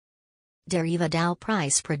DerivaDAO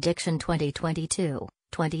Price Prediction 2022,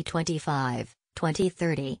 2025,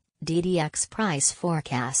 2030, DDX Price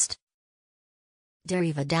Forecast.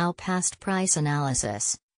 DerivaDAO Past Price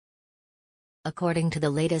Analysis. According to the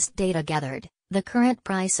latest data gathered, the current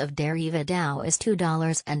price of DerivaDAO is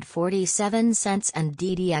 $2.47 and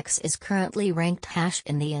DDX is currently ranked hash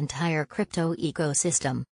in the entire crypto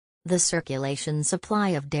ecosystem. The circulation supply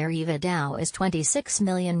of DerivaDAO is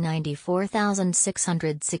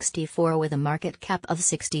 26,094,664 with a market cap of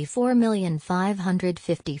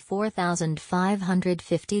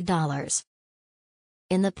 $64,554,550.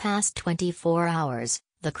 In the past 24 hours,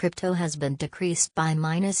 the crypto has been decreased by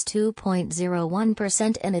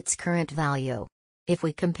 -2.01% in its current value. If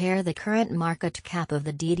we compare the current market cap of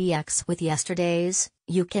the DDX with yesterday's,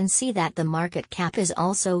 you can see that the market cap is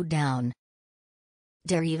also down.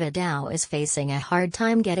 DerivaDAO is facing a hard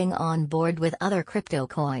time getting on board with other crypto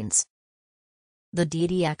coins. The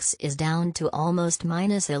DDX is down to almost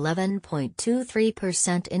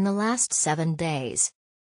 -11.23% in the last 7 days.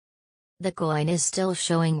 The coin is still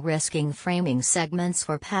showing risking framing segments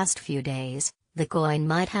for past few days. The coin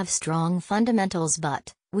might have strong fundamentals,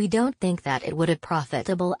 but we don't think that it would be a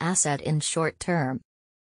profitable asset in short term.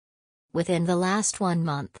 Within the last 1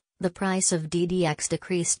 month, the price of DDX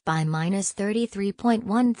decreased by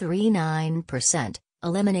 -33.139%,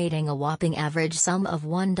 eliminating a whopping average sum of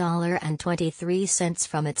 $1.23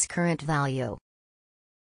 from its current value.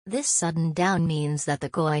 This sudden down means that the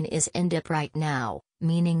coin is in dip right now,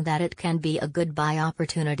 meaning that it can be a good buy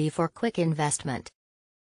opportunity for quick investment.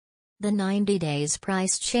 The 90 days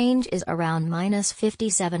price change is around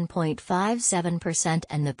 -57.57%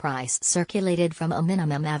 and the price circulated from a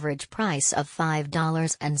minimum average price of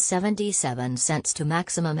 $5.77 to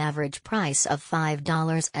maximum average price of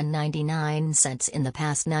 $5.99 in the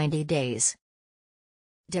past 90 days.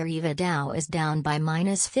 DerivaDAO is down by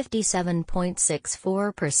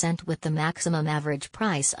 -57.64% with the maximum average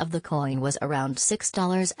price of the coin was around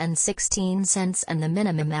 $6.16 and the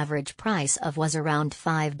minimum average price of was around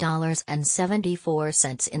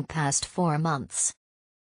 $5.74 in past 4 months.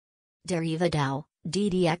 DerivaDAO,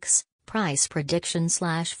 DDX, Price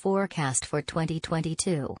Prediction/Forecast for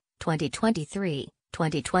 2022, 2023,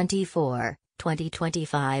 2024,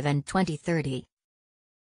 2025 and 2030.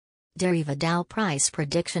 DerivaDAO Price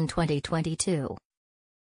Prediction 2022.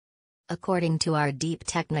 According to our deep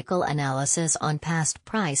technical analysis on past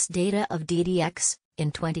price data of DDX,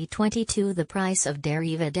 in 2022 the price of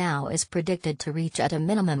DerivaDAO is predicted to reach at a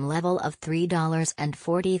minimum level of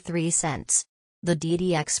 $3.43. The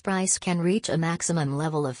DDX price can reach a maximum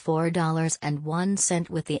level of $4.01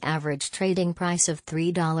 with the average trading price of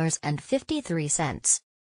 $3.53.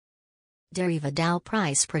 DerivaDAO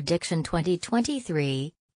Price Prediction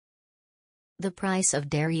 2023. The price of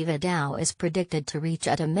DerivaDAO is predicted to reach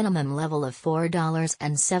at a minimum level of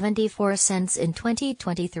 $4.74 in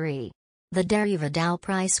 2023. The DerivaDAO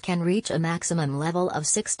price can reach a maximum level of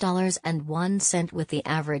 $6.01 with the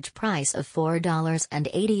average price of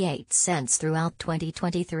 $4.88 throughout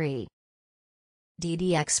 2023.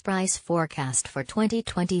 DDX Price Forecast for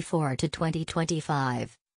 2024 to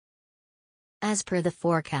 2025. As per the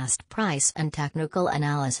forecast price and technical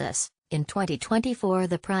analysis, in 2024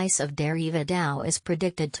 the price of DerivaDAO is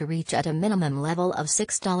predicted to reach at a minimum level of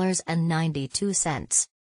 $6.92.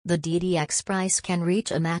 The DDX price can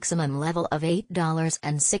reach a maximum level of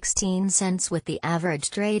 $8.16 with the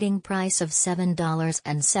average trading price of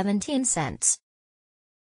 $7.17.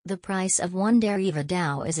 The price of one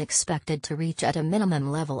DerivaDAO is expected to reach at a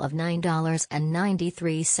minimum level of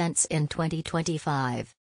 $9.93 in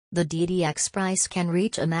 2025. The DDX price can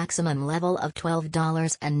reach a maximum level of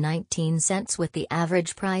 $12.19 with the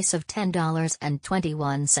average price of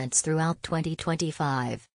 $10.21 throughout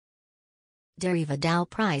 2025. DerivaDAO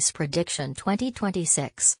Price Prediction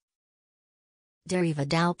 2026.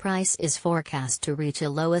 DerivaDAO price is forecast to reach a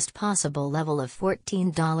lowest possible level of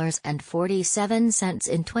 $14.47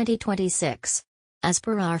 in 2026. As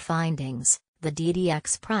per our findings, the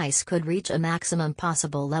DDX price could reach a maximum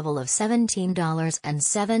possible level of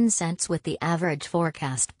 $17.07 with the average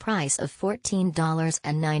forecast price of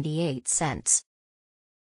 $14.98.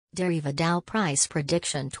 DerivaDAO Price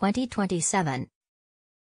Prediction 2027.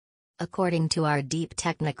 According to our deep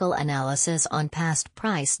technical analysis on past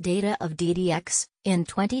price data of DDX, in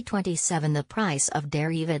 2027 the price of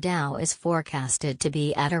DerivaDAO is forecasted to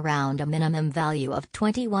be at around a minimum value of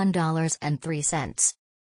 $21.03.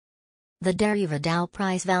 The DerivaDAO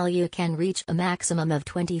price value can reach a maximum of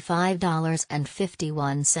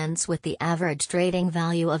 $25.51 with the average trading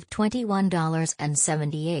value of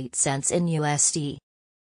 $21.78 in USD.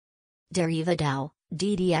 DerivaDAO,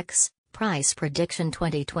 DDX, Price Prediction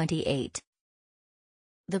 2028.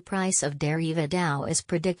 The price of DerivaDAO is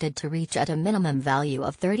predicted to reach at a minimum value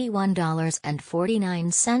of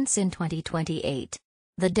 $31.49 in 2028.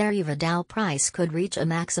 The DerivaDAO price could reach a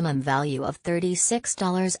maximum value of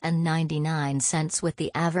 $36.99 with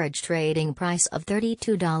the average trading price of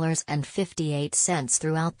 $32.58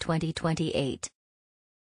 throughout 2028.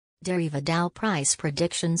 DerivaDAO Price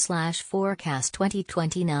Prediction/Forecast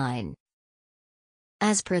 2029.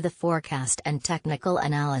 As per the forecast and technical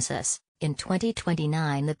analysis, in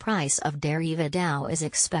 2029 the price of DerivaDAO is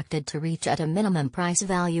expected to reach at a minimum price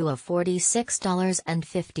value of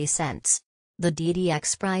 $46.50. The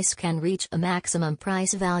DDX price can reach a maximum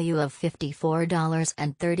price value of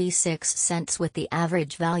 $54.36 with the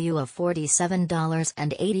average value of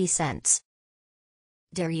 $47.80.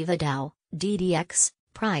 DerivaDAO, DDX,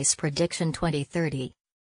 Price Prediction 2030.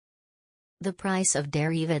 The price of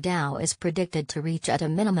DerivaDAO is predicted to reach at a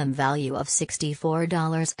minimum value of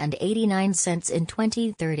 $64.89 in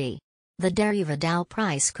 2030. The DerivaDAO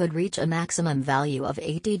price could reach a maximum value of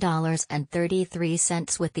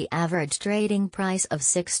 $80.33 with the average trading price of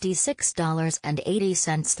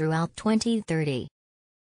 $66.80 throughout 2030.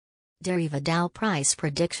 DerivaDAO Price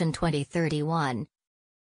Prediction 2031.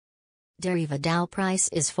 DerivaDAO price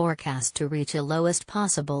is forecast to reach a lowest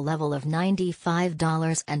possible level of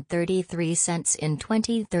 $95.33 in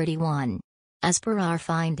 2031. As per our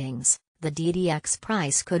findings, the DDX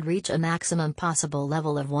price could reach a maximum possible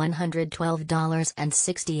level of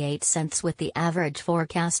 $112.68 with the average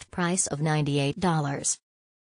forecast price of $98.